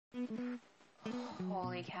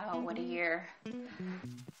Holy cow, what a year.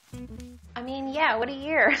 I mean, yeah, what a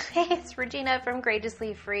year. Hey, it's Regina from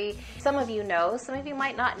Courageously Free. Some of you know, some of you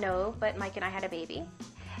might not know, but Mike and I had a baby.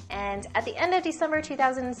 And at the end of December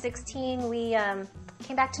 2016, we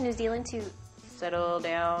came back to New Zealand to settle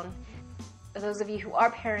down. Those of you who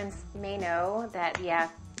are parents may know that, yeah,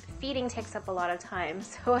 feeding takes up a lot of time.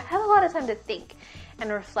 So I had a lot of time to think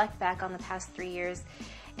and reflect back on the past 3 years.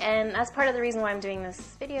 And that's part of the reason why I'm doing this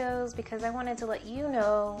video, is because I wanted to let you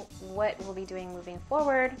know what we'll be doing moving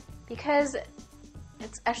forward, because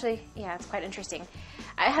it's actually, yeah, it's quite interesting.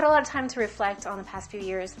 I had a lot of time to reflect on the past few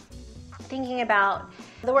years, thinking about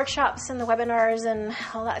the workshops and the webinars and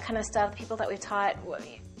all that kind of stuff, the people that we've taught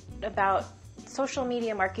about social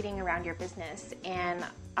media marketing around your business. And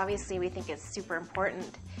obviously we think it's super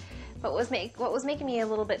important. But what was making me a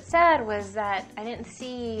little bit sad was that I didn't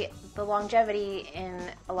see the longevity in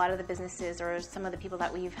a lot of the businesses or some of the people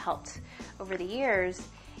that we've helped over the years.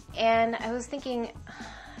 And I was thinking,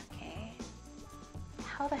 okay,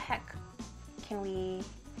 how the heck can we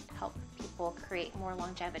help people create more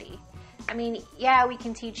longevity? I mean, yeah, we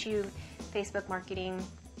can teach you Facebook marketing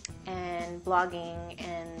and blogging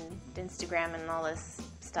and Instagram and all this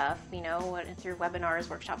stuff, you know, through webinars,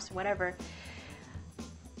 workshops, whatever.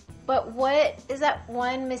 But what is that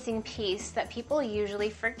one missing piece that people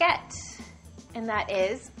usually forget? And that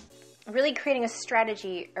is really creating a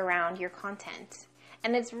strategy around your content.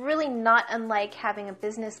 And it's really not unlike having a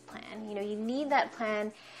business plan. You know, you need that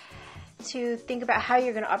plan to think about how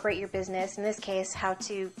you're going to operate your business. In this case, how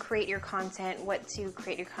to create your content, what to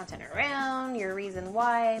create your content around, your reason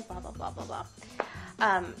why, blah, blah, blah, blah,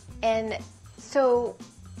 blah. And so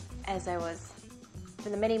as I was, for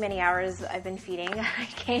the many, many hours I've been feeding, I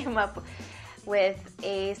came up with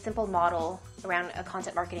a simple model around a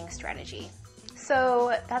content marketing strategy.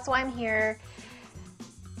 So that's why I'm here.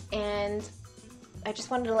 And I just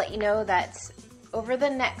wanted to let you know that over the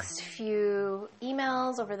next few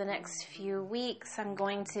emails, over the next few weeks, I'm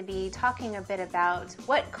going to be talking a bit about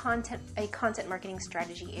what a content marketing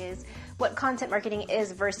strategy is, what content marketing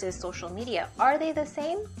is versus social media. Are they the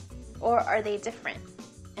same or are they different?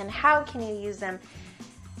 And how can you use them?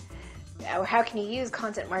 Or how can you use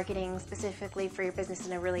content marketing specifically for your business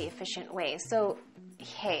in a really efficient way? So,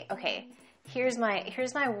 hey, okay, here's my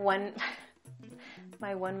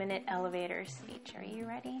my 1 minute elevator speech. Are you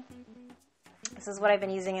ready? This is what I've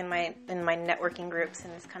been using in my networking groups,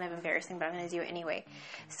 and it's kind of embarrassing, but I'm going to do it anyway.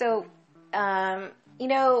 So, you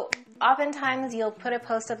know, oftentimes you'll put a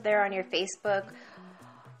post up there on your Facebook,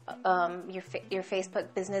 your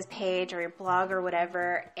Facebook business page or your blog or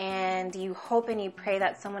whatever, and you hope and you pray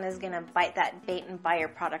that someone is going to bite that bait and buy your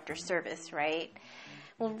product or service, right?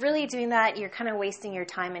 Well, really doing that, you're kind of wasting your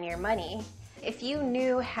time and your money. If you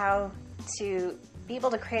knew how to be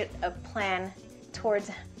able to create a plan towards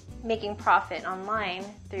making profit online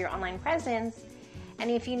through your online presence,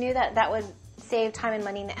 and if you knew that that would save time and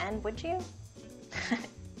money in the end, would you?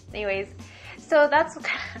 Anyways, so that's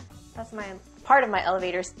my part of my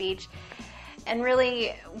elevator speech. And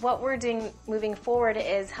really what we're doing moving forward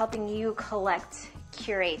is helping you collect,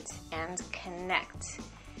 curate, and connect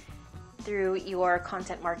through your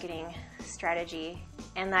content marketing strategy.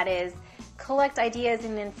 And that is collect ideas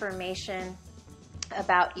and information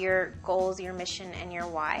about your goals, your mission, and your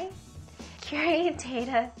why. Curate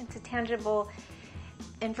data into tangible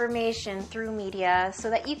information through media so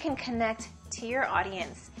that you can connect to your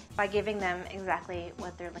audience by giving them exactly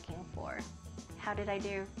what they're looking for. How did I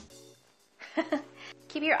do?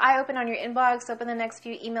 Keep your eye open on your inbox, open the next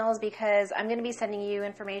few emails, because I'm going to be sending you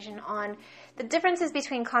information on the differences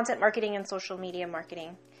between content marketing and social media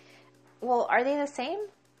marketing. Well, are they the same?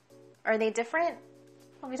 Are they different?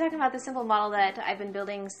 I'll be talking about the simple model that I've been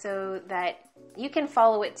building so that you can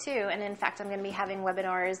follow it too. And in fact, I'm going to be having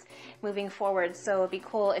webinars moving forward. So it'd be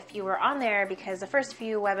cool if you were on there, because the first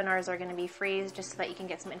few webinars are going to be free just so that you can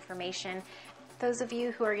get some information. Those of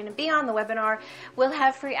you who are going to be on the webinar will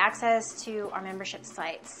have free access to our membership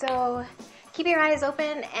site. So keep your eyes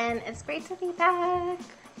open, and it's great to be back.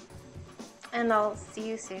 And I'll see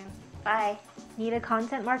you soon. Bye. Need a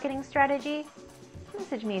content marketing strategy?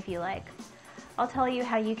 Message me if you like. I'll tell you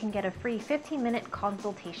how you can get a free 15-minute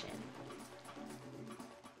consultation.